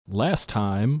Last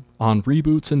time on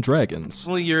Reboots and Dragons.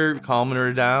 Well, you're calming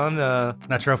her down.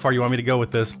 Not sure how far you want me to go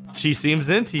with this. She seems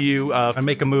into you. I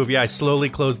make a move. Yeah, I slowly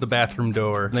close the bathroom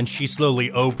door. Then she slowly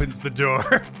opens the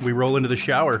door. We roll into the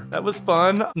shower. That was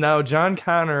fun. Now, John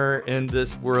Connor in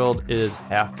this world is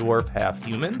half dwarf, half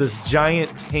human. This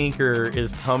giant tanker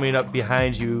is coming up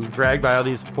behind you, dragged by all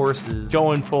these horses,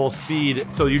 going full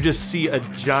speed. So you just see a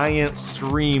giant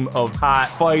stream of hot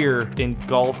fire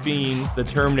engulfing the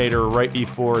Terminator right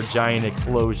before a giant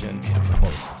explosion. And the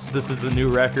horses. This is a new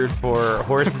record for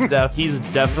horse's death. He's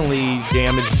definitely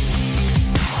damaged.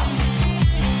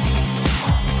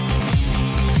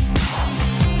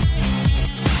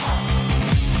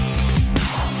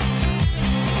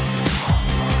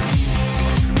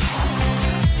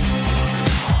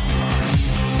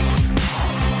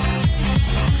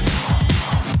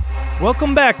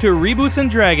 Welcome back to Reboots and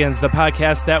Dragons, the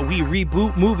podcast that we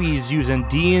reboot movies using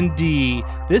D&D.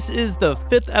 This is the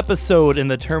 5th episode in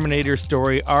the Terminator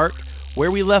story arc. Where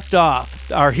we left off,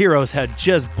 our heroes had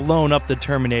just blown up the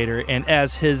Terminator, and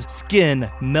as his skin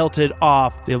melted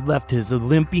off, they left his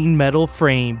limping metal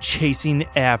frame chasing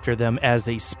after them as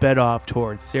they sped off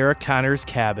towards Sarah Connor's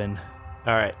cabin.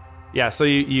 All right. Yeah, so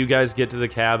you guys get to the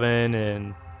cabin,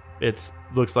 and it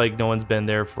looks like no one's been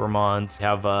there for months.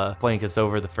 Have blankets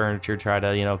over the furniture, try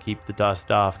to, keep the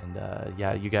dust off. And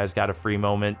you guys got a free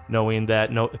moment knowing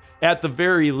that at the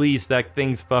very least that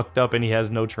thing's fucked up and he has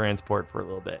no transport for a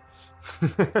little bit.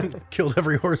 Killed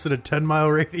every horse in a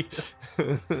 10-mile radius.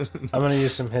 I'm going to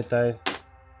use some hit die.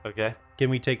 Okay.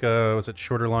 Can we take was it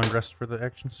short or long rest for the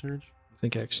action surge? I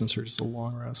think action surge is a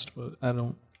long rest, but I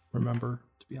don't remember,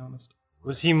 to be honest.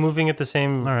 Was he moving at the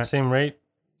same rate?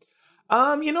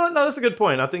 You know what? No, that's a good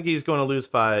point. I think he's going to lose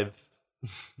 5.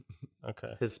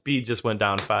 Okay. His speed just went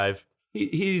down 5.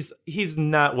 He's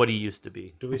not what he used to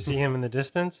be. Do we see him in the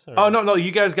distance? Or? Oh, no.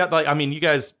 You guys got you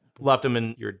guys left him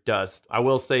in your dust. I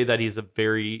will say that he's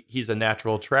a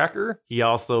natural tracker. He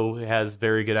also has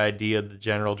very good idea of the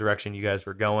general direction you guys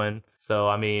were going. So,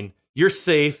 you're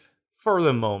safe for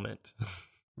the moment.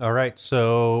 All right.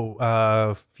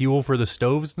 So, fuel for the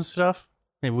stoves and stuff?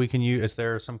 Maybe we can use, is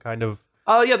there some kind of...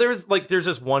 Oh, yeah, there's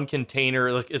just one container.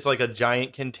 It's like a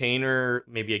giant container,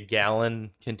 maybe a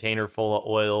gallon container full of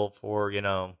oil for,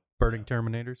 burning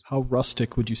Terminators. How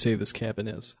rustic would you say this cabin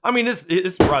is?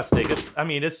 It's rustic.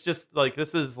 It's just like,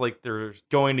 this is like they're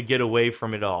going to get away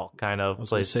from it all, kind of. I was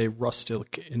going to say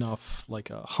rustic enough, like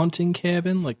a hunting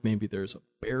cabin, like maybe there's a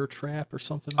bear trap or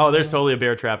something. Oh, there's totally a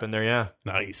bear trap in there, yeah.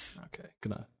 Nice. Okay,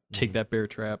 gonna take that bear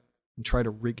trap and try to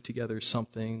rig together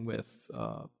something with,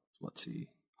 let's see,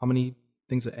 how many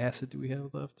things of acid do we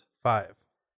have left? 5.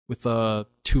 With 2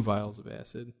 vials of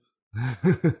acid.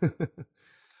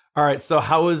 All right, so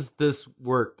how has this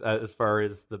worked as far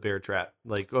as the bear trap?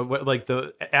 Like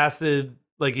the acid,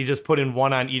 like you just put in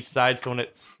one on each side, so when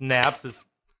it snaps, it's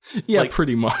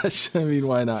pretty much.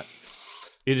 Why not?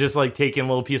 You're just like taking a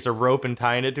little piece of rope and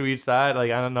tying it to each side.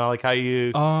 Like, I don't know, like how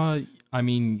you.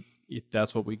 If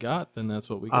that's what we got, then that's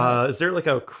what we got. Is there like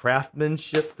a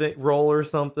craftsmanship roll or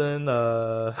something?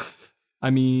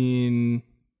 It's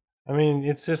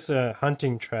just a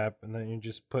hunting trap, and then you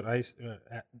just put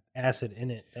acid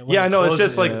in it. Yeah, I know. It's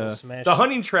just like smash the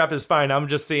hunting trap is fine. I'm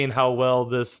just seeing how well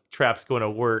this trap's going to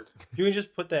work. You can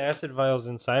just put the acid vials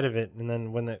inside of it, and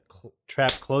then when the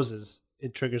trap closes,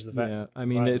 it triggers the Yeah,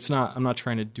 it's not. I'm not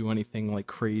trying to do anything like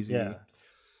crazy. Yeah.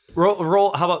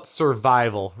 Roll. How about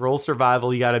survival? Roll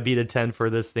survival. You got to beat a 10 for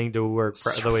this thing to work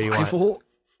the way you want.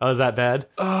 Oh, is that bad?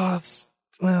 It's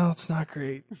not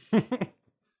great.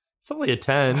 It's only a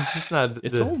 10. It's not.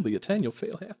 It's only a 10. You'll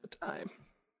fail half the time.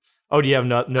 Oh, do you have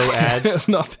no ad?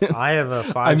 Nothing. I have a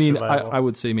 5. Survival. I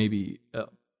would say maybe.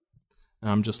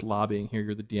 I'm just lobbying here.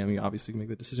 You're the DM. You obviously can make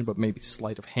the decision, but maybe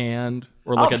sleight of hand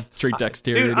or like a straight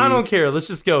dexterity. Dude, I don't care. Let's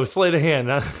just go sleight of hand.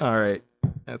 All right,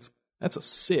 that's a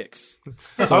 6.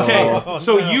 So, okay,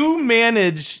 so you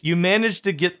managed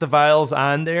to get the vials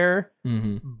on there,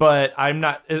 but I'm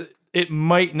not. It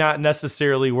might not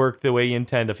necessarily work the way you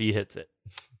intend if he hits it.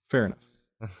 Fair enough.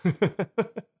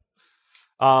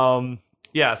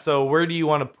 Yeah. So where do you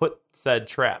want to put said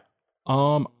trap?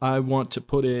 I want to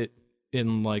put it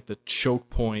in like the choke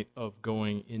point of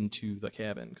going into the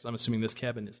cabin, because I'm assuming this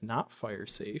cabin is not fire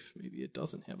safe. Maybe it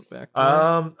doesn't have a back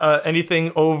door.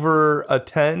 Anything over a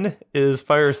 10 is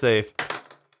fire safe.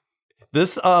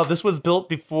 This was built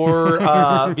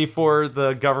before before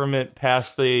the government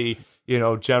passed the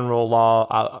general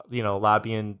law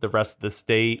lobbying the rest of the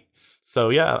state. So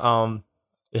yeah,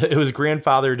 it was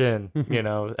grandfathered in.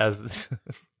 As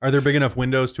Are there big enough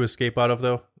windows to escape out of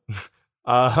though?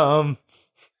 And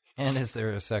is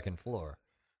there a second floor?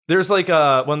 There's like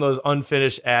one of those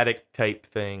unfinished attic type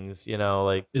things, you know,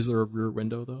 like. Is there a rear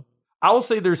window though? I will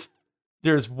say there's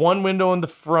one window in the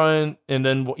front, and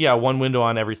then one window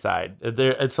on every side.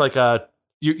 It's like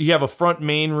you have a front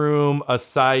main room, a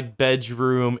side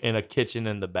bedroom, and a kitchen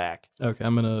in the back. Okay,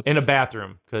 I'm gonna in a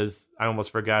bathroom because I almost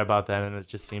forgot about that, and it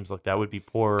just seems like that would be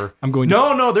poor. I'm going.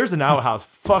 No, there's an outhouse.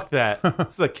 Fuck that.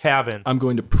 This is a cabin. I'm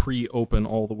going to pre-open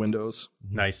all the windows.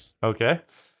 Nice. Okay.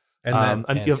 And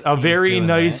then a very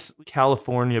nice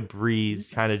California breeze,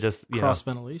 kind of just cross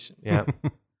ventilation. Yeah.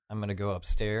 I'm going to go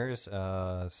upstairs,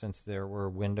 since there were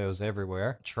windows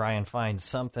everywhere, try and find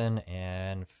something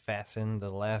and fasten the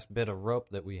last bit of rope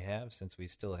that we have, since we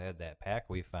still had that pack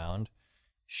we found,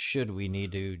 should we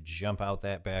need to jump out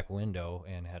that back window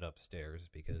and head upstairs,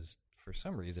 because for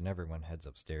some reason everyone heads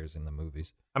upstairs in the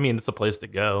movies. I mean, it's a place to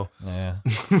go. Yeah.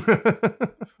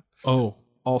 Oh,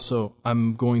 also,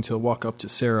 I'm going to walk up to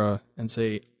Sarah and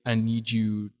say, I need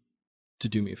you to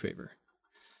do me a favor.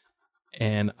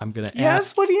 And I'm going to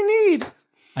ask, what do you need?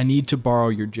 I need to borrow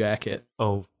your jacket.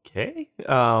 Okay.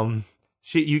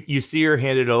 You see her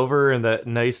hand it over, and the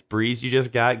nice breeze you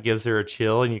just got gives her a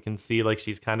chill, and you can see like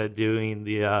she's kind of doing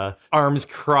the arms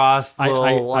crossed.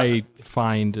 I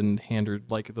find and hand her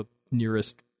like the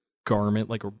nearest garment,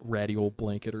 like a ratty old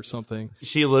blanket or something.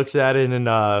 She looks at it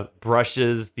and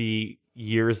brushes the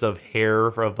years of hair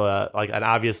of and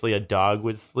obviously a dog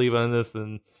would sleep on this,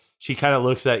 and she kind of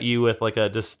looks at you with like a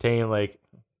disdain, like,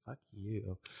 fuck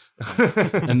you.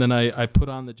 And then I put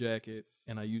on the jacket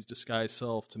and I use disguise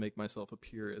self to make myself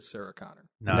appear as Sarah Connor.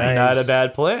 Nice. Not a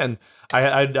bad plan.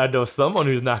 I know someone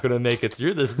who's not going to make it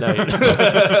through this night.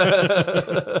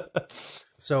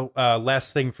 So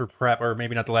last thing for prep, or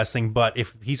maybe not the last thing, but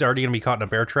if he's already going to be caught in a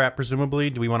bear trap,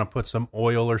 presumably, do we want to put some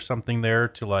oil or something there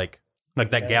to like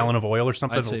that gallon of oil or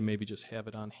something? I'd say maybe just have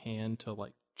it on hand to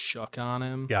like chuck on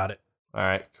him. Got it. All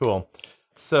right, cool.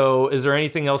 So is there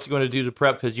anything else you're going to do to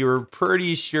prep? Because you were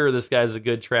pretty sure this guy's a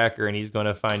good tracker and he's going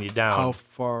to find you down. How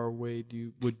far away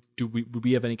would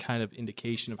we have any kind of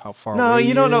indication of how far away No,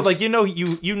 you don't know. is? Like,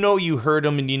 you heard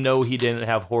him, and you know he didn't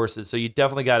have horses, so you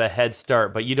definitely got a head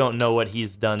start, but you don't know what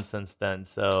he's done since then.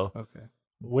 So okay.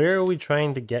 Where are we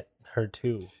trying to get her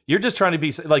to? You're just trying to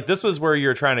be like, this was where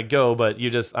you're trying to go, but you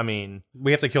just, I mean,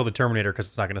 we have to kill the Terminator because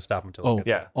it's not going to stop until. Oh,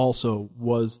 yeah. Also,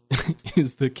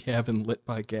 is the cabin lit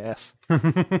by gas?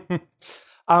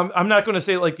 I'm not going to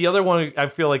say like the other one. I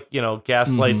feel like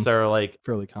gas lights are like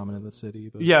fairly common in the city.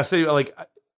 But... Yeah, so like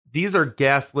these are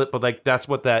gas lit, but like that's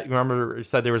what that. Remember, I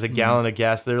said there was a gallon of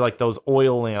gas. They're like those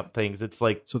oil lamp things. It's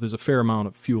like so there's a fair amount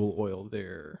of fuel oil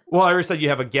there. Well, I already said you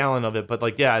have a gallon of it, but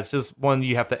like it's just one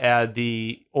you have to add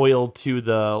the oil to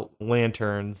the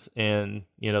lanterns, and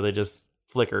they just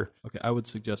flicker. Okay, I would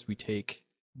suggest we take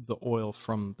the oil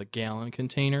from the gallon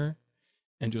container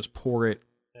and just pour it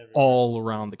all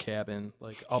around the cabin,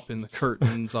 like up in the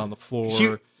curtains, on the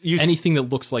floor, anything that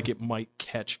looks like it might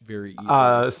catch very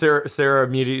easily. Sarah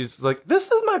immediately is like,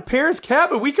 "This is my parents'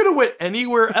 cabin. We could have went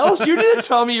anywhere else. You didn't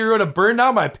tell me you were going to burn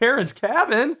down my parents'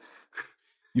 cabin."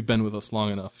 You've been with us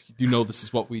long enough. You know this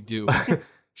is what we do.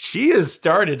 She has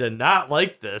started to not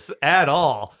like this at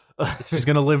all. She's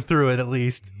going to live through it at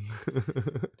least.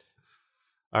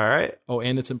 All right. Oh,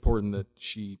 and it's important that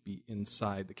she be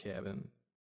inside the cabin.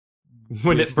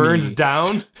 When it burns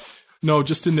down? No,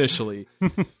 just initially.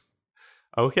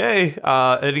 Okay.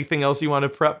 Anything else you want to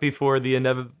prep before the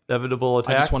inevitable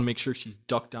attack? I just want to make sure she's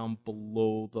ducked down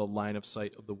below the line of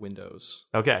sight of the windows.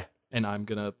 Okay. And I'm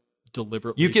going to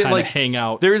deliberately kind of hang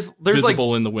out there's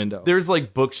visible in the window. There's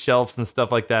like bookshelves and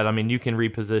stuff like that. I mean, you can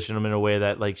reposition them in a way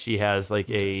that like she has like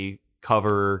a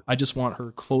cover. I just want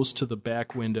her close to the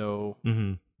back window,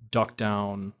 ducked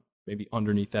down, maybe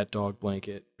underneath that dog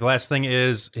blanket. The last thing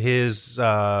is his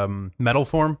metal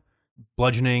form,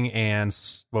 bludgeoning and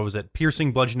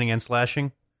piercing, bludgeoning, and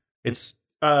slashing. It's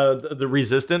the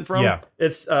resistant from. Yeah,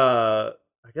 it's I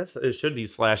guess it should be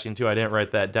slashing too. I didn't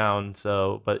write that down.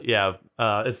 So, but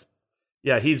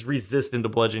yeah, he's resistant to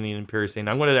bludgeoning and piercing.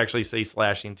 I'm going to actually say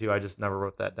slashing too. I just never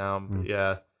wrote that down. But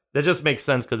yeah, that just makes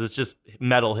sense because it's just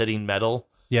metal hitting metal.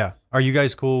 Yeah. Are you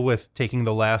guys cool with taking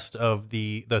the last of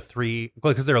the three,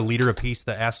 because they're a liter apiece,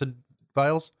 the acid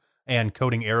vials, and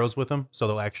coating arrows with them, so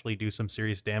they'll actually do some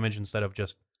serious damage instead of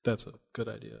just... That's a good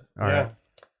idea. All right.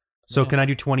 So can I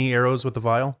do 20 arrows with the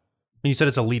vial? You said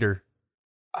it's a liter.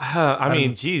 I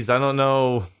mean, geez, I don't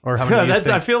know. Or how many?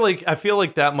 I feel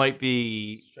like that might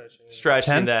be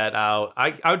stretching 10? that out.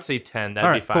 I would say 10.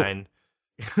 That'd be fine.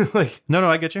 Cool. Like, no,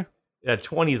 I get you. Yeah,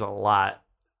 20 is a lot.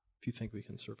 If you think we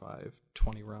can survive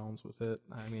 20 rounds with it,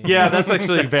 I mean... Yeah, that's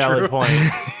actually a valid point.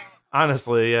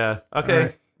 Honestly, yeah.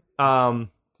 Okay. Right.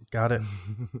 Got it.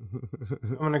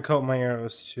 I'm gonna coat my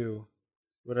arrows too,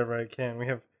 whatever I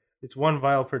can. It's 1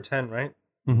 vial per 10, right?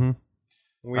 Mm-hmm.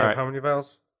 We have how many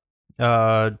vials?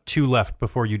 2 left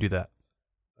before you do that.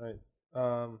 All right.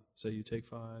 So you take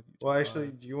 5. Well, actually,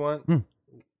 do you want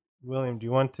William? Do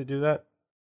you want to do that?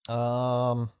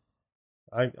 I'm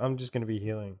just gonna be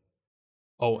healing.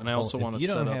 Oh, and I also want to you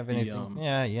set don't up have anything.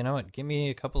 Yeah, you know what? Give me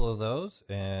a couple of those,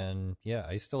 and yeah,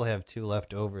 I still have 2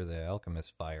 left over the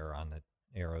alchemist fire on the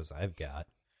arrows I've got,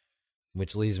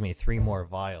 which leaves me 3 more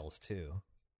vials too.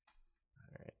 All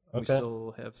right. We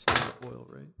still have some oil,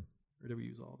 right? Or did we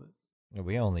use all of it?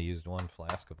 We only used 1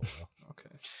 flask of oil.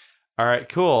 Okay. All right,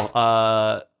 cool.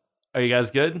 Are you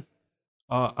guys good?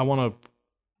 I want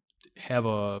to have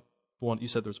one. You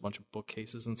said there's a bunch of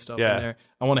bookcases and stuff Yeah. in there.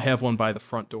 I want to have one by the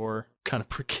front door, kind of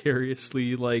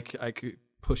precariously, like I could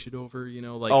push it over,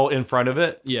 like. Oh, in front of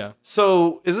it? Yeah.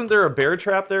 So isn't there a bear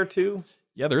trap there too?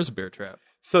 Yeah, there's a bear trap.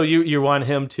 So you want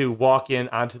him to walk in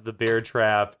onto the bear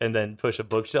trap and then push a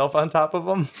bookshelf on top of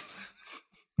him?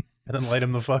 And then light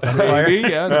him the fuck on fire. Maybe,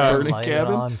 yeah, the burning Light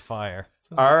cabin. it on fire.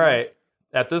 All right.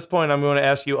 At this point, I'm going to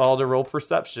ask you all to roll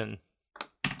perception.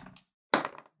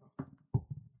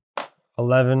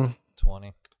 11.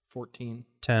 20. 14.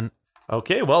 10.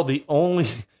 Okay, well, the only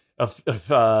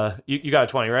you got a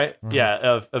 20, right? Mhm.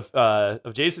 Yeah.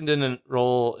 If Jason didn't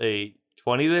roll a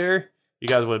 20 there, you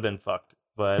guys would have been fucked.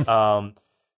 But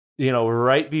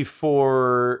right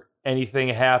before anything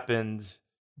happens,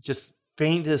 just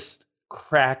faintest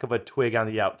crack of a twig on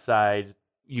the outside,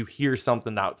 you hear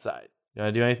something outside. You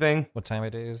want to do anything? What time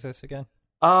of day is this again?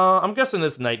 I'm guessing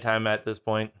it's nighttime at this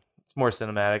point. It's more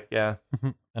cinematic, yeah.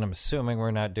 And I'm assuming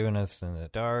we're not doing this in the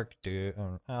dark.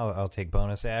 I'll take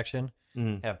bonus action.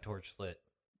 Mhm. Have torch lit.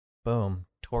 Boom.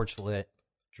 Torch lit.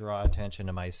 Draw attention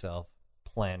to myself.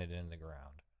 Plant it in the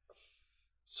ground.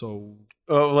 So,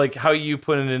 Like how you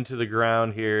put it into the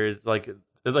ground here is like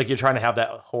you're trying to have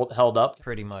that held up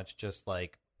Pretty much just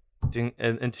like...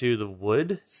 into the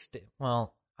wood.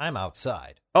 Well, I'm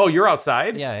outside. Oh, you're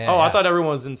outside? Yeah, I yeah. thought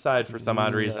everyone was inside for some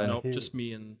odd reason. nope, just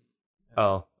me and.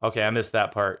 Oh, okay. I missed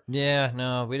that part. Yeah,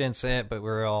 no, we didn't say it, but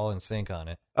we're all in sync on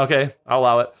it. Okay, I'll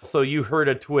allow it. So you heard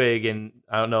a twig, and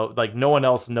I don't know, like no one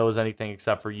else knows anything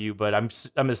except for you. But I'm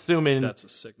assuming That's a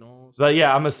signal. But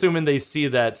yeah, I'm assuming they see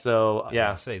that. So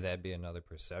yeah. I'd say that'd be another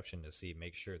perception to see,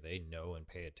 make sure they know and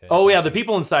pay attention. Oh yeah, to the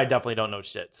people inside definitely don't know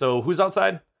shit. So who's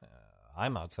outside?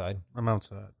 I'm outside. I'm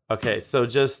outside. Okay, so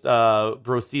just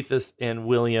Brocephus and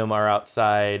William are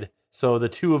outside. So the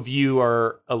two of you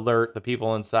are alert. The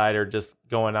people inside are just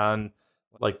going on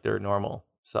like their normal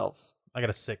selves. I got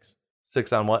a 6.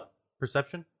 6 on what?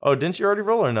 Perception? Oh, didn't you already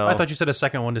roll or no? I thought you said a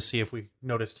second one to see if we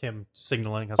noticed him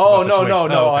signaling us. Oh about the no,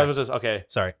 twigs. no. Oh, okay. I was just okay.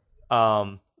 Sorry.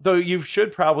 Though you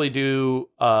should probably do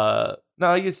no,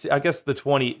 I guess the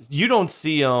 20. You don't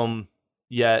see him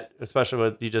yet, especially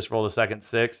with you just rolled a second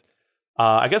 6.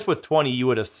 I guess with 20 you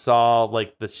would have saw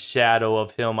like the shadow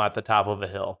of him at the top of a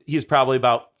hill. He's probably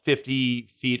about 50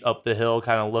 feet up the hill,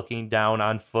 kind of looking down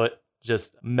on foot,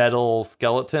 just metal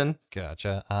skeleton.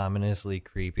 Gotcha. Ominously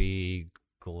creepy,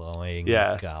 glowing.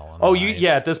 Yeah. Gollum Oh, eyes.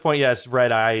 yeah. At this point, yes,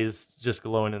 red eyes, just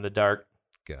glowing in the dark.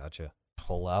 Gotcha.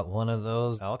 Pull out one of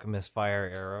those alchemist fire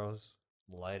arrows,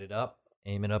 light it up,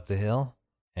 aim it up the hill,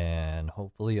 and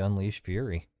hopefully unleash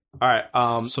fury. All right.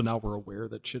 So now we're aware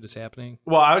that shit is happening.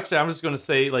 Well, actually, I'm just going to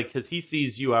say, like, because he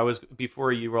sees you,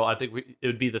 before you roll, I think it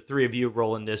would be the 3 of you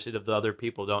roll initiative. The other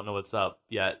people don't know what's up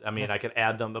yet. I mean, I could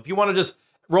add them. If you want to just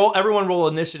everyone roll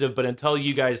initiative, but until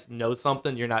you guys know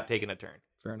something, you're not taking a turn.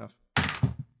 Fair enough.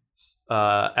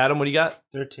 Adam, what do you got?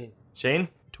 13. Shane?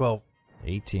 12.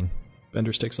 18.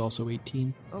 Bender Stick's also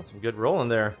 18. Oh, some good rolling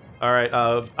there. All right.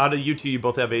 Out of you two, you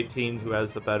both have 18. Who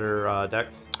has the better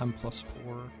dex? I'm +4.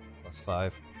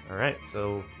 +5. All right.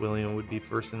 So William would be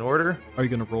first in order. Are you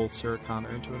going to roll Sarah Connor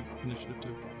into an initiative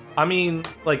too? I mean,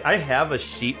 like, I have a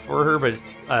sheet for her, but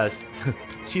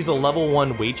she's a level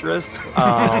 1 waitress.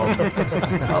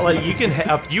 Like, you can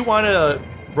if you want to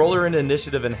roll her into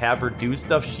initiative and have her do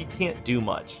stuff, she can't do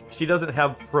much. She doesn't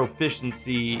have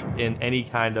proficiency in any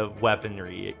kind of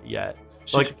weaponry yet.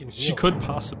 She could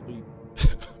possibly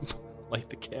light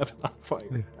the cabin on fire.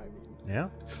 I mean, Yeah.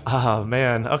 Oh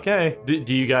man, okay.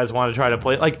 Do you guys want to try to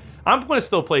play? Like, I'm going to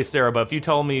still play Sarah, but if you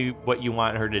tell me what you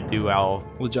want her to do, I'll.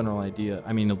 well, the general idea,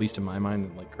 I mean, at least in my mind,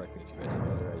 and like, correct me if you guys have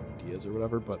other ideas or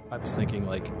whatever, but I was thinking,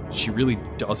 like, she really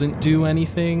doesn't do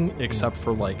anything except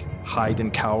for, like, hide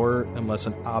and cower unless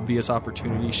an obvious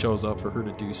opportunity shows up for her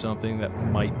to do something that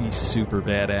might be super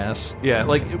badass. Yeah,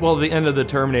 like, well, the end of the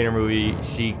Terminator movie,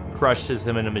 she crushes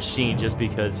him in a machine just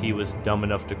because he was dumb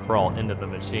enough to crawl into the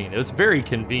machine. It was very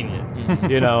convenient,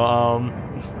 you know.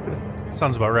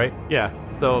 Sounds about right. Yeah.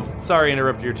 So sorry to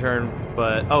interrupt your turn,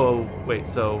 but wait.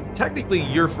 So technically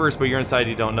you're first, but you're inside.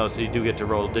 You don't know, so you do get to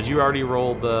roll. Did you already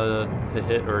roll to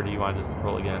hit, or do you want to just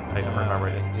roll again? I don't remember.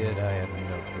 I did. I have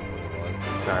no clue what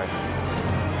it was. Sorry.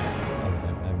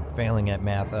 I'm failing at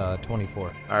math.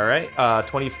 24. All right.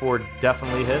 24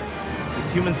 definitely hits.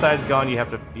 His human side's gone. You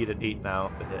have to beat an 8 now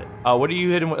to hit. What are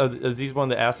you hitting with? Is these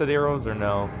one of the acid arrows or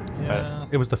no? Yeah.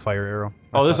 It was the fire arrow.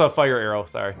 Oh, this is a fire arrow.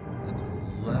 Sorry. That's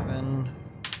 11,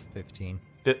 15.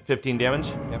 15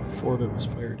 damage. 4 of it was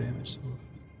fire damage. So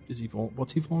is he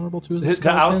what's he vulnerable to? Is The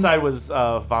skeleton? outside was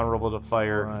vulnerable to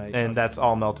fire, Right, and that's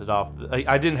all melted off.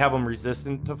 I didn't have him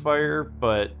resistant to fire,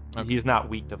 but he's not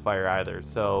weak to fire either.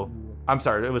 So, I'm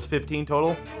sorry, it was 15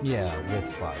 total? Yeah, with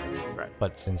fire. Right.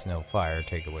 But since no fire,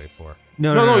 take away 4.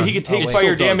 No, he could take It fire still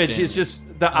does damage. damage. It's just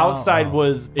the outside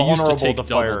was It used vulnerable to take to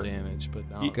double fire. damage, but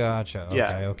now Gotcha. Okay,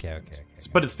 Yeah. okay.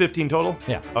 But it's 15 total?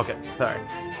 Yeah. Okay, sorry.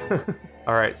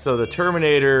 All right, so the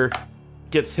Terminator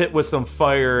gets hit with some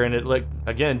fire, and it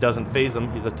again doesn't phase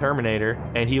him. He's a Terminator,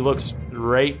 and he looks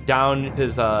right down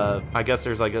his I guess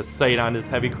there's like a sight on his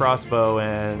heavy crossbow,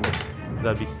 and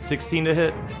that'd be 16 to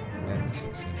hit. That's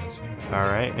 16. All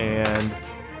right, and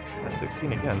that's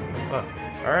 16 again. Fuck.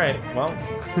 All right, well,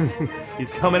 he's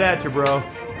coming at you, bro.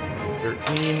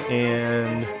 13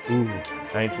 and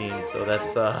 19, so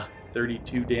that's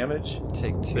 32 damage.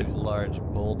 Take 2 large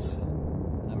bolts.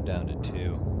 I'm down to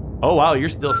 2. Oh wow, you're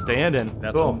still standing.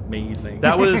 that's Cool. amazing.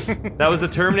 That was the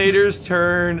Terminator's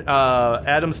turn.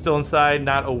 Adam's still inside,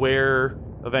 not aware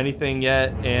of anything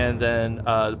yet, and then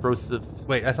Brosif.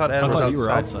 Wait, I thought I Adam was thought you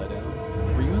were outside. outside.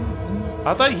 Adam. Were you in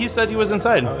I thought he said he was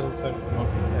inside. I was inside.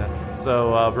 Okay. Yeah.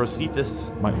 So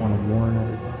Brosifus. Might want to warn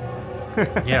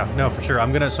everybody. Yeah, no, for sure.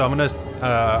 I'm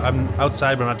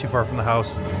outside, but I'm not too far from the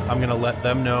house. I'm gonna let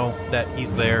them know that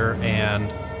he's there,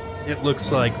 and it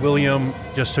looks like William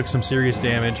just took some serious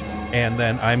damage, and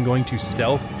then I'm going to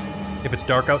stealth. If it's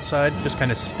dark outside, just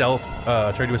kind of stealth,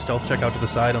 try to do a stealth check out to the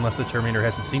side, unless the Terminator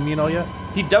hasn't seen me at all yet.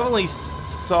 He definitely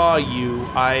saw you.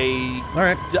 All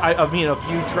right. I mean, if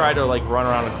you try to like run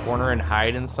around a corner and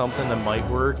hide in something, that might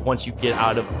work once you get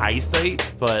out of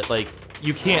eyesight. But like,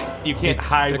 you can't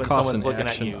hide It when costs someone's an looking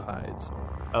at action you. to hide. So.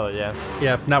 Oh yeah.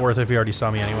 Yeah, not worth it if he already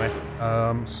saw me anyway.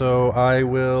 So I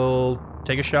will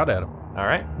take a shot at him All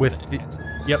right. with the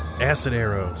acid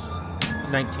arrows.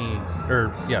 19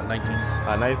 19.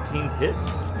 19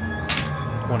 hits.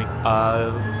 20.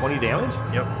 20 damage.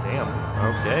 Yep. Damn.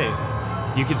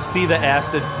 Okay. You can see the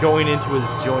acid going into his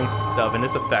joints and stuff, and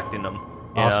it's affecting him.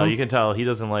 Awesome. You can tell he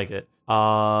doesn't like it.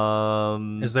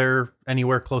 Is there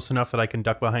anywhere close enough that I can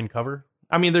duck behind cover?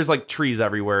 I mean, there's like trees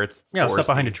everywhere. It's Yeah, I'll step foresty.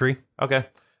 behind a tree. Okay.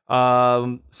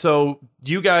 So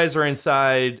you guys are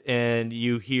inside and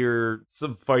you hear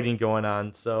some fighting going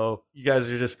on. So you guys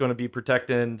are just going to be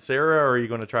protecting Sarah, or are you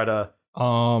going to try to?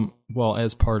 Well,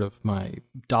 as part of my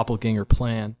doppelganger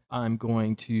plan, I'm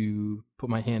going to put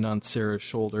my hand on Sarah's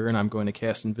shoulder and I'm going to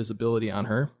cast invisibility on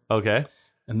her. Okay.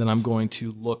 And then I'm going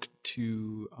to look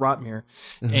to Rotmir,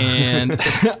 and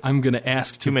I'm going to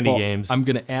ask Too many games. I'm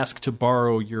going to ask to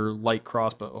borrow your light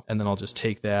crossbow, and then I'll just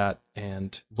take that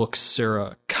and look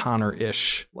Sarah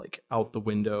Connor-ish, like out the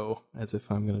window, as if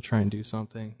I'm going to try and do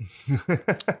something.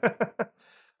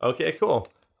 Okay, cool.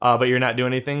 But you're not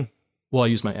doing anything? Well, I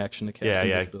use my action to cast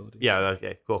Yeah. invisibility. Yeah,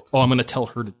 okay, cool. Oh, I'm going to tell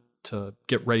her to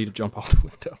get ready to jump out the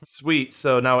window. Sweet.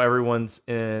 So now everyone's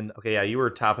in. Okay, yeah, you were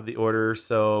top of the order.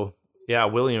 So, yeah,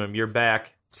 William, you're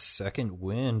back. Second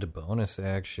wind bonus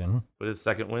action. What is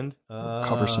second wind?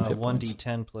 Cover some hit points.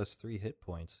 1d10 plus 3 hit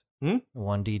points.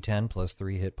 1d10 plus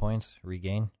 3 hit points.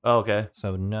 Regain. Oh, okay.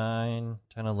 So 9,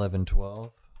 10, 11,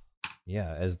 12.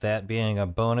 Yeah, as that being a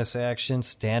bonus action,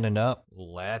 standing up,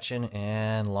 latching,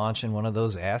 and launching one of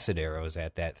those acid arrows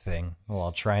at that thing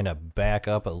while trying to back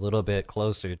up a little bit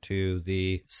closer to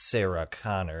the Sarah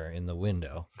Connor in the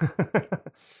window.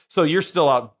 So you're still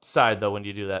outside, though, when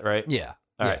you do that, right? Yeah.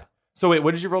 All right. So wait,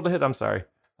 what did you roll to hit? I'm sorry.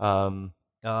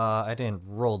 I didn't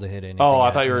roll to hit anything. Oh, I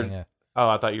yet. thought you were. Yeah. Oh,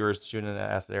 I thought you were shooting an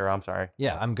acid arrow. I'm sorry.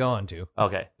 Yeah, I'm going to.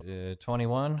 Okay.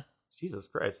 21. Jesus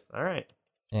Christ. All right.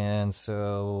 And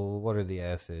so, what are the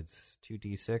acids?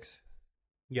 2d6?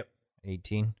 Yep.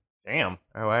 18. Damn.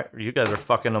 All right. You guys are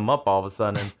fucking them up all of a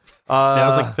sudden. That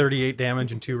was like 38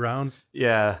 damage in 2 rounds.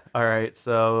 Yeah. All right.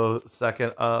 So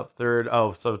second up, third.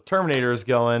 Oh, so Terminator's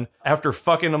going. After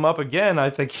fucking him up again, I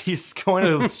think he's going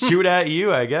to shoot at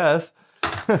you, I guess.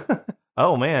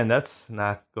 Oh, man. That's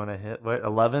not going to hit. What?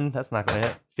 11? That's not going to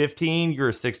hit. 15?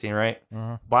 You're 16, right?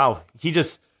 Mm-hmm. Wow.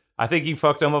 I think he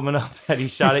fucked him up enough that he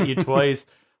shot at you twice.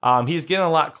 He's getting a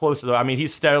lot closer, though. I mean,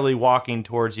 he's steadily walking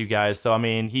towards you guys. So, I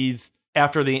mean, he's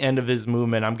after the end of his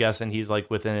movement, I'm guessing he's like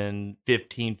within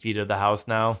 15 feet of the house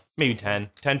now. Maybe 10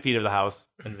 feet of the house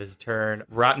end of his turn.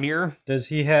 Rotmir. Does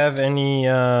he have any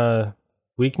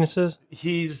weaknesses?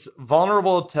 He's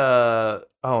vulnerable to...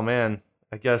 Oh, man.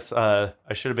 I guess I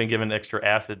should have been given extra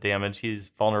acid damage. He's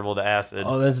vulnerable to acid.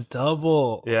 Oh, that's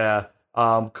double. Yeah.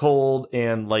 Cold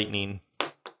and lightning.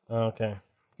 Okay. I'm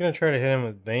going to try to hit him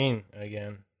with Bane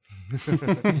again.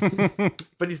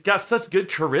 But he's got such good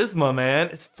charisma, man.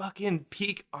 It's fucking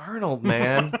peak Arnold,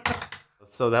 man.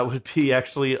 So that would be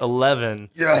actually 11.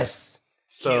 Yes.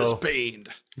 So he is baned.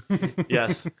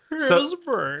 yes.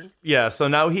 So yeah. So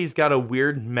now he's got a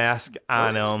weird mask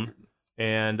on him,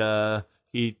 and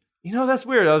he. You know, that's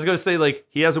weird. I was gonna say like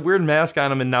he has a weird mask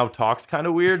on him and now talks kind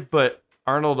of weird, but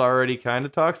Arnold already kind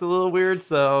of talks a little weird,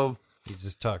 so. He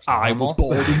just talks I normal. was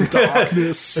born in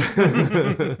darkness.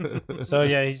 So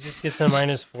yeah, he just gets a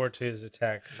 -4 to his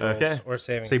attack rolls Okay. or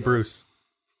saving. Say throws. Bruce.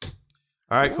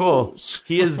 All right, cool.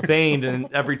 He is baned,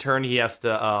 and every turn he has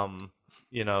to,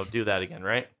 do that again,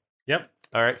 right? Yep.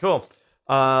 All right, cool.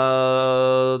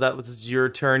 That was your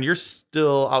turn. You're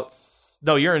still out.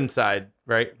 No, you're inside,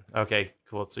 right? Okay,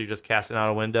 cool. So you're just casting out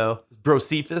a window.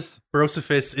 Brocephus.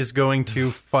 Brocephus is going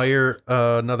to fire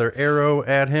another arrow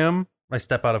at him. I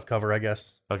step out of cover, I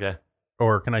guess. Okay.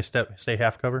 Or can I stay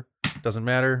half cover? Doesn't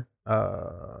matter.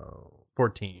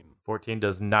 14. 14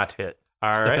 does not hit.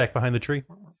 All Step right. back behind the tree.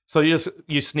 So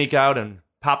you sneak out and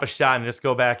pop a shot and just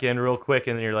go back in real quick,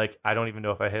 and then you're like, I don't even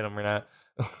know if I hit him or not.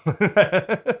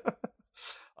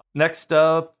 Next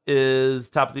up is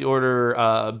top of the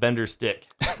order, Bender Stick.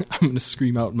 I'm going to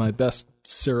scream out in my best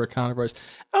Sarah Connor voice,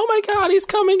 "Oh my God, he's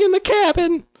coming in the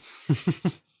cabin!"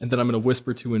 And then I'm going to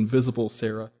whisper to invisible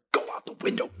Sarah, "Go out the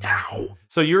window now!"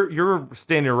 So you're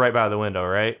standing right by the window,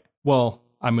 right? Well,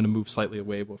 I'm going to move slightly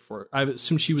away before. I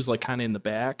assume she was like kind of in the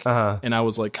back, Uh-huh. and I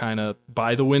was like kind of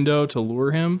by the window to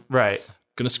lure him. Right.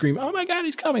 Going to scream, "Oh my God,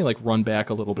 he's coming!" Like run back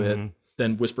a little bit, Mhm.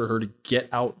 then whisper her to get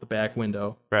out the back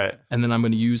window. Right. And then I'm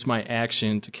going to use my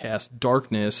action to cast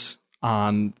darkness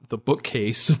on the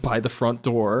bookcase by the front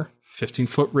door,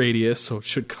 15-foot radius, so it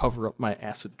should cover up my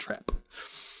acid trap.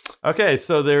 Okay,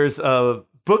 so there's a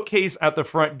bookcase at the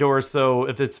front door. So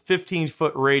if it's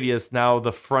 15-foot radius, now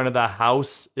the front of the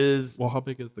house is... Well, how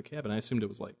big is the cabin? I assumed it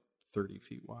was like 30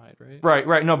 feet wide, right?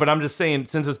 Right. No, but I'm just saying,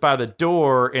 since it's by the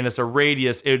door and it's a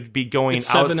radius, it would be going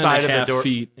It's outside 7.5 of the door.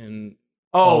 feet in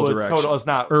Oh, all it's directions. total. It's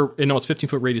not. Or no, it's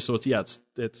 15-foot radius, so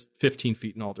it's 15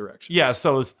 feet in all directions. Yeah,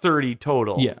 so it's 30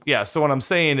 total. Yeah. So what I'm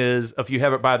saying is, if you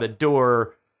have it by the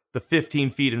door, the 15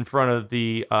 feet in front of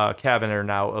the cabin are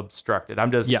now obstructed.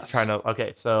 I'm just trying to.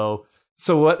 Okay, so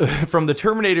what? From the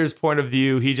Terminator's point of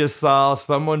view, he just saw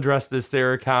someone dressed as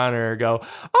Sarah Connor go,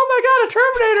 "Oh my God, a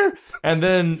Terminator!" And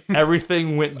then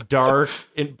everything went dark,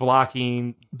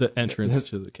 blocking the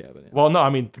entrance to the cabin. Yeah. Well, no, I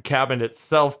mean the cabin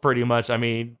itself, pretty much. I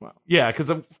mean, yeah, because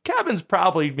the cabin's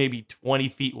probably maybe 20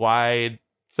 feet wide.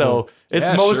 So it's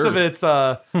yeah, most sure. of it's.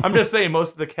 I'm just saying,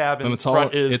 most of the cabin And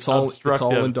front is it's all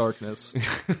obstructive. in darkness.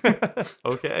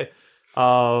 Okay,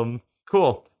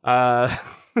 cool.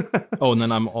 Oh, and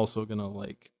then I'm also gonna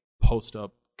like post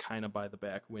up kind of by the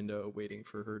back window, waiting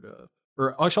for her to,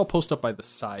 or actually I'll post up by the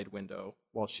side window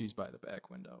while she's by the back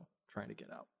window, trying to get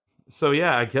out. So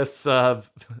yeah, I guess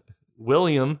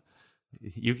William,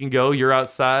 you can go. You're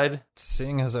outside.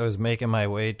 Seeing as I was making my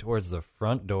way towards the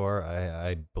front door,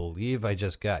 I believe I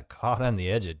just got caught on the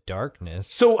edge of darkness.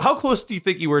 So how close do you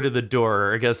think you were to the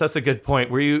door? I guess that's a good point.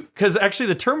 Were you, because actually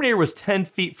the Terminator was 10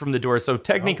 feet from the door, so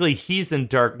technically he's in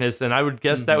darkness, and I would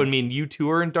guess that would mean you two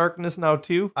are in darkness now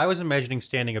too? I was imagining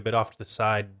standing a bit off to the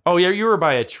side. Oh yeah, you were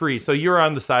by a tree, so you were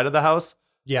on the side of the house?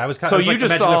 Yeah, I was kind So of you like,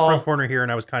 just imagine saw- the front corner here,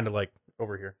 and I was kind of like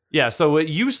over here. Yeah, so what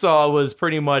you saw was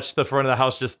pretty much the front of the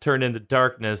house just turned into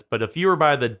darkness, but if you were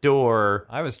by the door...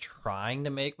 I was trying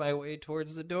to make my way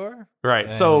towards the door. Right,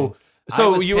 and so I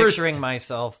was you were... picturing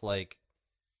myself like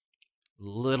a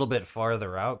little bit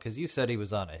farther out because you said he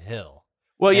was on a hill.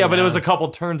 Well, yeah, and, but it was a couple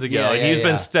turns ago, yeah, and yeah, he's yeah.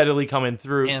 been steadily coming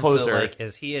through And closer. so, like,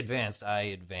 as he advanced, I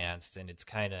advanced, and it's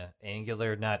kind of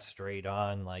angular, not straight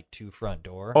on, like to front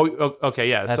door. Oh, okay,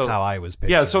 yeah. That's so, how I was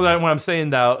picturing. Yeah, so it. that what I'm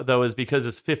saying though is because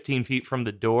it's 15 feet from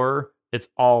the door, it's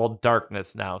all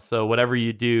darkness now. So whatever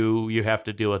you do, you have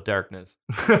to deal with darkness.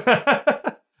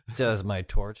 Does my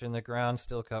torch in the ground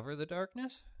still cover the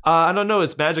darkness? I don't know.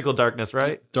 It's magical darkness,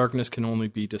 right? Darkness can only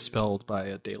be dispelled by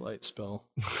a daylight spell.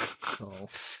 So,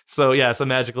 So yeah, it's a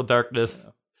magical darkness.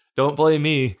 Yeah. Don't blame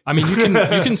me. I mean, you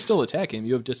can still attack him.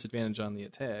 You have disadvantage on the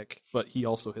attack, but he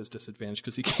also has disadvantage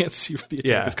because he can't see where the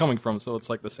attack is coming from. So it's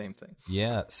like the same thing.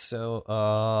 Yeah. So,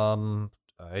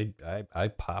 I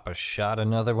pop a shot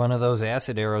another one of those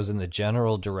acid arrows in the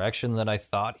general direction that I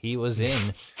thought he was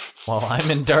in while I'm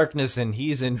in darkness and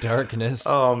he's in darkness.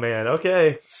 Oh man,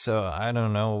 okay. So I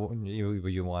don't know.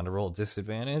 You want to roll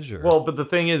disadvantage? Or? Well, but the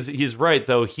thing is, he's right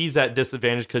though. He's at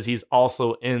disadvantage because he's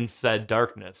also in said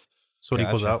darkness. So it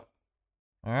equals out.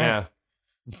 All right. Yeah.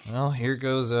 Well, here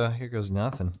goes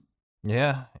nothing.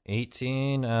 Yeah,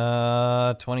 18,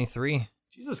 23.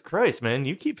 Jesus Christ, man,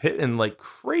 you keep hitting like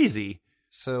crazy.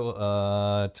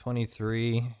 So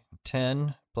 23,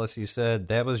 10, plus you said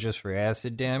that was just for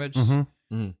acid damage.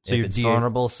 Mm-hmm. So if it's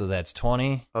vulnerable, so that's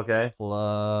 20. Okay.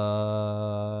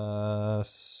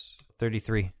 Plus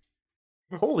 33.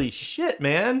 Holy shit,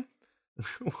 man.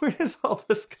 Where does all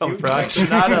this come from? It's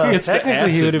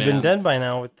technically, he would have been dead by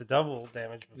now with the double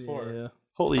damage before. Yeah.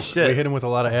 Holy We shit. hit him with a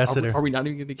lot of acid. Are we not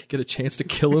even going to get a chance to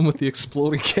kill him with the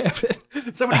exploding cabin?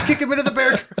 Somebody kick him into the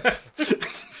bear trap.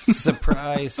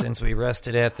 Surprise, since we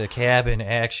rested at the cabin,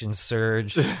 action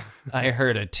surge. I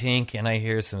heard a tink and I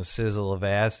hear some sizzle of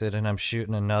acid and I'm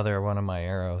shooting another one of my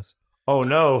arrows. Oh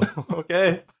no.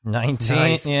 Okay. 19.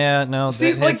 Nice. Yeah, no,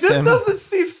 See, that like hits this him. doesn't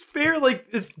seem fair. Like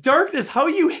it's darkness. How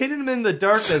you hit him in the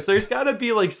darkness? There's got to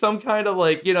be like some kind of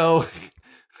like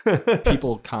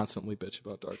People constantly bitch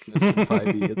about darkness in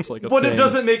 5e. It's like a but thing. it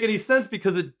doesn't make any sense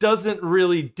because it doesn't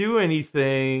really do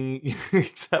anything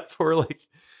except for like,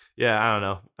 yeah, I don't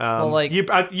know. Well, like- you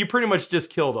pretty much just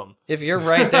killed him. If you're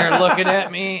right there looking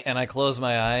at me and I close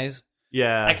my eyes,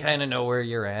 Yeah, I kind of know where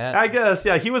you're at. I guess.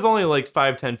 Yeah, he was only like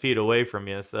 5-10 feet away from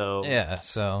you. So Yeah,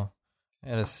 so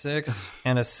at a 6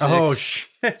 and a 6. Oh,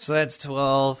 shit. So that's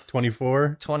 12.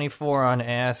 24, 24 on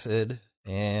acid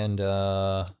and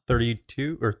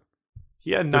 32, or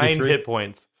he had 9 33. hit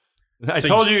points. I So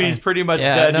told you he's pretty much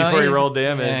dead before he rolled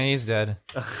damage. Yeah, he's dead.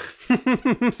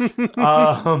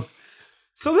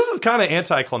 So this is kind of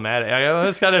anticlimactic. I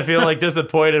just kind of feel like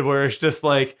disappointed where it's just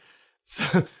like,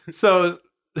 so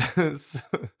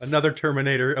another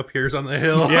Terminator appears on the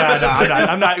hill. yeah, no,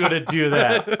 I'm not going to do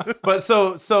that. But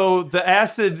so the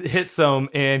acid hits him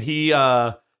and he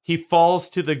falls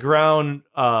to the ground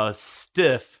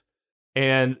stiff,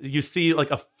 and you see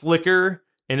like a flicker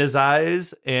in his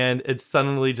eyes, and it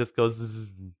suddenly just goes zzz,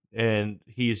 and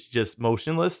he's just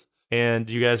motionless. And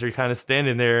you guys are kind of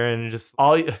standing there, and just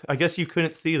I guess you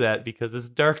couldn't see that because it's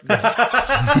darkness.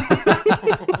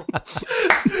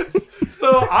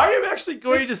 So I am actually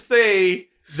going to say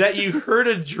that you heard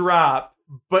a drop,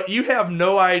 but you have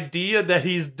no idea that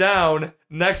he's down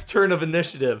next turn of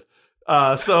initiative.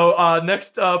 So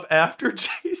next up after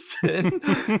Jason,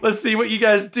 let's see what you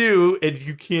guys do. And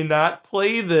you cannot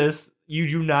play this. You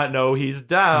do not know he's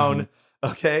down.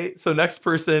 Mm-hmm. Okay, so next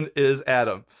person is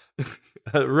Adam.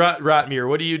 Rotmir,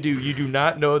 what do? You do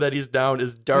not know that he's down.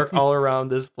 It's dark all around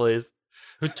this place.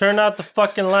 Who turned out the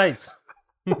fucking lights?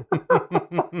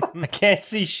 I can't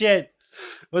see shit.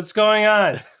 What's going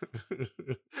on?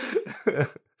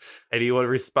 Hey, do you want to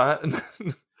respond?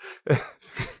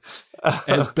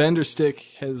 As Benderstick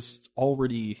has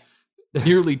already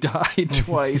nearly died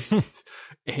twice,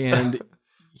 and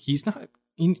he's not.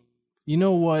 You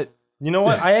know what? You know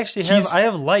what? I actually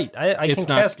have light. I can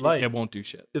cast light. It won't do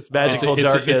shit. It's magical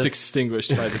It's darkness.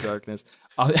 extinguished by the darkness.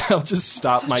 I'll just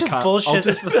stop my bullshit.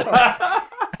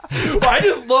 Well, I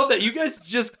just love that you guys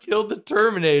just killed the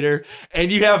Terminator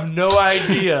and you have no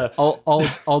idea.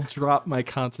 I'll drop my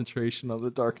concentration on the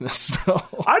darkness spell.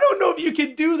 I don't know if you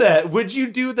can do that. Would you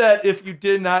do that if you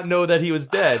did not know that he was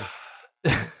dead?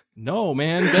 No,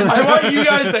 man. I want you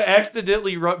guys to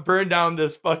accidentally burn down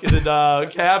this fucking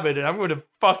cabin, and I'm going to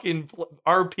fucking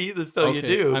RP this till you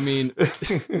do. I mean,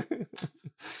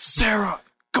 Sarah,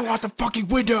 go out the fucking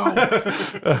window.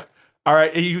 All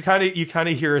right, you kind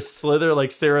of hear a slither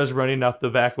like Sarah's running out the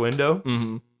back window.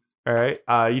 Mm-hmm. All right,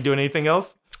 you doing anything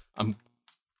else? I'm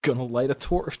gonna light a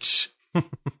torch.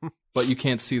 But you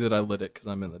can't see that I lit it because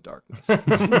I'm in the darkness.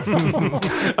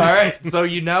 All right, so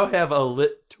you now have a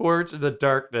lit torch in the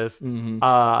darkness. Mm-hmm.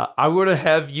 I'm going to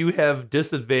have you have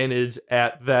disadvantage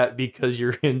at that because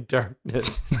you're in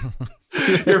darkness.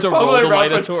 You're to roll to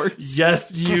light a but- torch.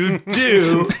 Yes, you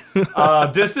do.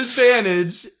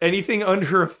 Disadvantage, anything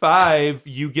under a 5,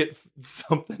 you get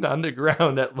something on the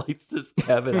ground that lights this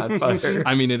cabin on fire.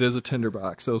 I mean, it is a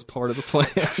tinderbox. That was part of the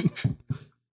plan.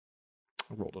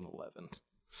 I rolled an 11.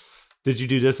 Did you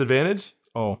do disadvantage?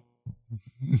 Oh.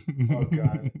 Oh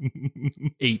god.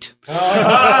 8.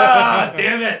 Ah,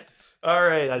 damn it. All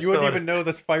right. You wouldn't even know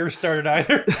this fire started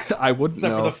either. I wouldn't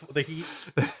Except know. for the heat.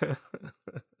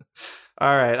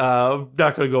 All right. I'm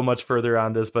not going to go much further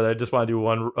on this, but I just want to do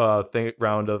one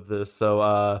round of this.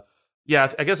 So,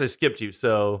 yeah, I guess I skipped you.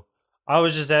 So, I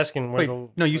was just asking where Wait,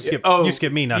 no, you skip. Oh, you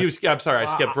skip me, not. I'm sorry, I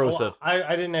skipped Rosef.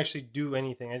 I didn't actually do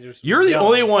anything. I just You're the yelled.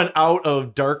 only one out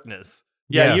of darkness.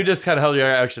 Yeah, Yeah. you just kind of held your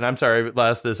action. I'm sorry,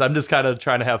 Lastus. I'm just kind of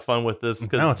trying to have fun with this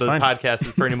because No, it's the fine. podcast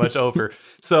is pretty much over.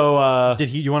 So, Did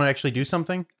you want to actually do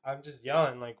something? I'm just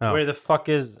yelling like, Oh. where the fuck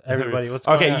is everybody? What's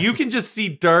going okay, on? you can just see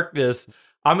darkness.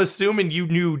 I'm assuming you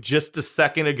knew just a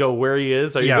second ago where he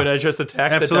is. Are you Yeah. going to just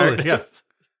attack Absolutely, the darkness?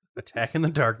 Attack in the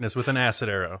darkness with an acid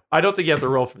arrow. I don't think you have to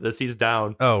roll for this. He's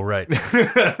down. Oh, right.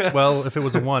 Well, if it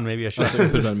was a 1, maybe I should. So it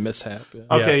could have been a mishap. Yeah.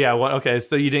 Okay, yeah. One, okay,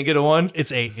 so you didn't get a 1.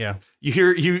 It's 8. Yeah. You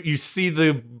hear you see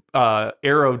the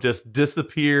arrow just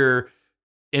disappear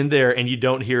in there, and you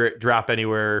don't hear it drop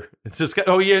anywhere. It's just you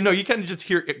kind of just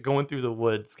hear it going through the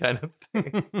woods, kind of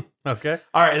thing. Okay.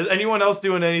 All right, is anyone else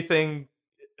doing anything,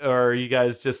 or are you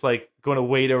guys just like going to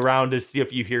wait around to see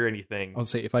if you hear anything? I'll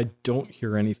say if I don't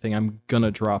hear anything, I'm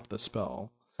gonna drop the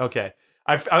spell. Okay.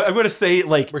 I'm going to say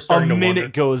like We're a starting to minute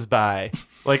wonder. goes by.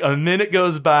 Like a minute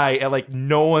goes by and like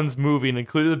no one's moving,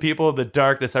 including the people of the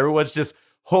darkness. Everyone's just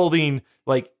holding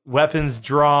like weapons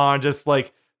drawn, just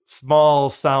like small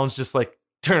sounds, just like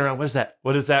turn around. What is that?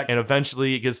 What is that? And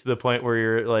eventually it gets to the point where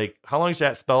you're like, how long does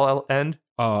that spell end?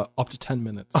 Up to 10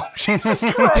 minutes. Oh, Jesus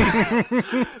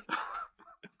Christ.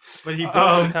 But he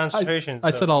broke the concentration.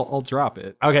 I so- said I'll drop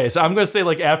it. Okay, so I'm gonna say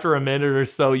like after a minute or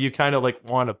so, you kind of like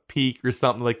want to peek or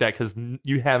something like that because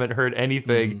you haven't heard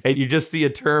anything, and you just see a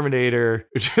Terminator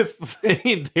just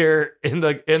sitting there laying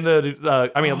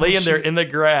there in the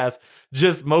grass,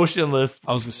 just motionless.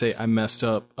 I was gonna say I messed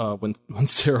up when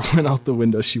Sarah went out the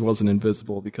window. She wasn't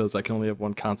invisible because I can only have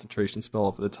one concentration spell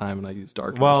up at a time, and I use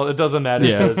darkness. Well, it doesn't matter.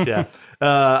 Yeah. Because,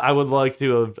 I would like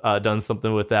to have done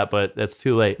something with that, but that's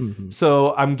too late. Mhm.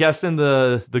 So I'm guessing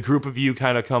the group of you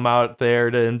kind of come out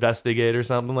there to investigate or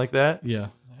something like that. Yeah,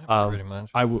 Pretty much.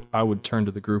 I would turn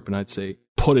to the group and I'd say,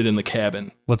 put it in the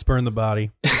cabin. Let's burn the body.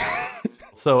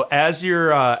 So as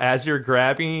you're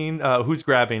grabbing, who's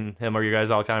grabbing him? Are you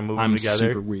guys all kind of moving I'm together?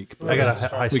 super weak. But I got a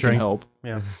high we can strength. help.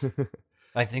 Yeah.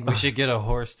 I think we should get a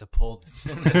horse to pull this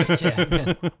into the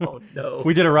cabin. Oh no!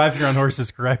 We did arrive here on horses,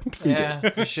 correct? Yeah,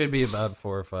 there should be about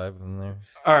 4 or 5 in there.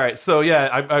 All right, so yeah,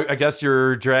 I guess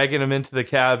you're dragging him into the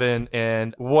cabin,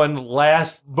 and one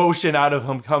last motion out of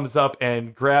him comes up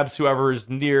and grabs whoever's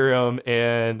near him,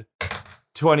 and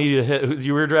 20 to hit.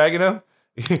 You were dragging him.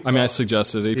 I mean, I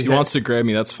suggested it. If he Yeah. wants to grab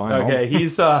me, that's fine. Okay,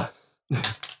 he's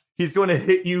going to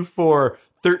hit you for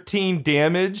 13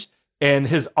 damage, and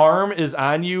his arm is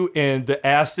on you, and the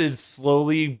acid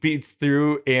slowly beats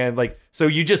through, and like so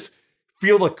you just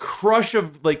feel the crush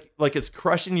of like it's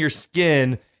crushing your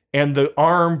skin, and the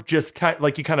arm just kind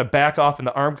of back off, and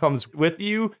the arm comes with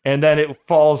you, and then it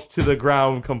falls to the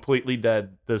ground completely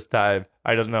dead this time.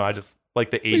 I don't know. I just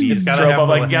like the 80s It's gotta trope have of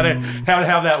like the- you gotta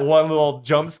have that one little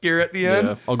jump scare at the end.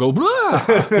 Yeah, I'll go. Blah!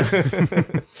 I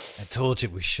told you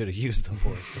we should have used the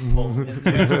horse to pull him in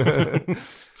there.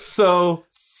 So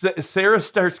Sarah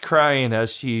starts crying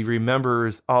as she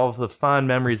remembers all of the fond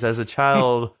memories as a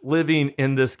child living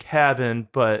in this cabin,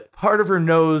 but part of her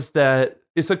knows that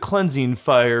it's a cleansing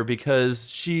fire because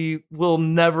she will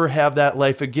never have that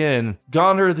life again.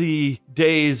 Gone are the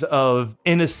days of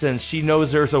innocence. She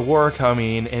knows there's a war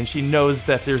coming, and she knows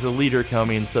that there's a leader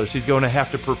coming, so she's going to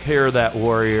have to prepare that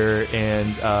warrior.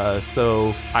 And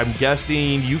so I'm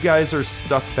guessing you guys are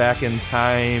stuck back in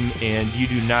time, and you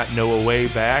do not know a way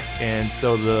back. And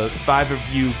so the 5 of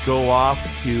you go off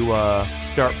to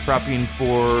start prepping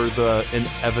for the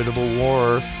inevitable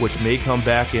war, which may come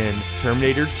back in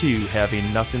Terminator 2, having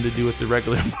nothing to do with the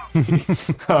regular movie.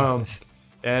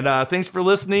 And thanks for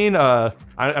listening. I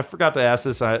forgot to ask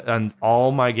this on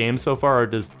all my games so far.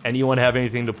 Does anyone have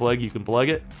anything to plug? You can plug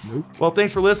it. Nope. Well,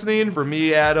 thanks for listening. For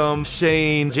me, Adam,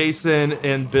 Shane, Jason,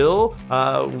 and Bill,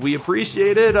 we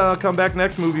appreciate it. Come back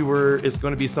next movie where it's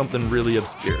going to be something really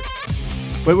obscure.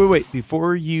 Wait.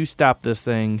 Before you stop this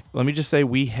thing, let me just say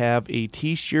we have a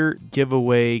t-shirt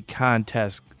giveaway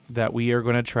contest that we are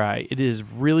going to try. It is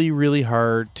really, really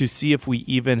hard to see if we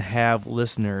even have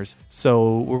listeners.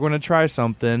 So we're going to try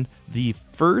something. The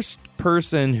first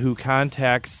person who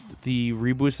contacts the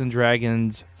Reboots and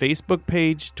Dragons Facebook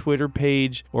page, Twitter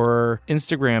page, or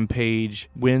Instagram page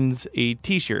wins a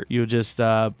t-shirt. You'll just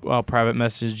I'll private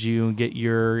message you and get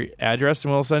your address,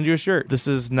 and we'll send you a shirt. This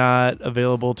is not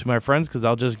available to my friends because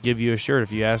I'll just give you a shirt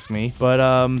if you ask me. But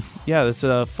yeah, this is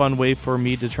a fun way for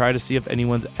me to try to see if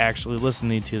anyone's actually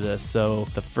listening to this. So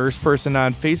the first person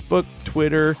on Facebook,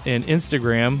 Twitter, and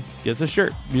Instagram gets a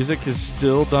shirt. Music is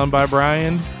still done by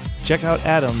Brian. Check out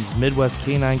Adam's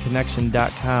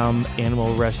MidwestCanineConnection.com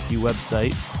animal rescue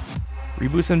website.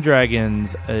 Reboots and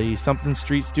Dragons, a Something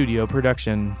Street Studio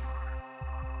production.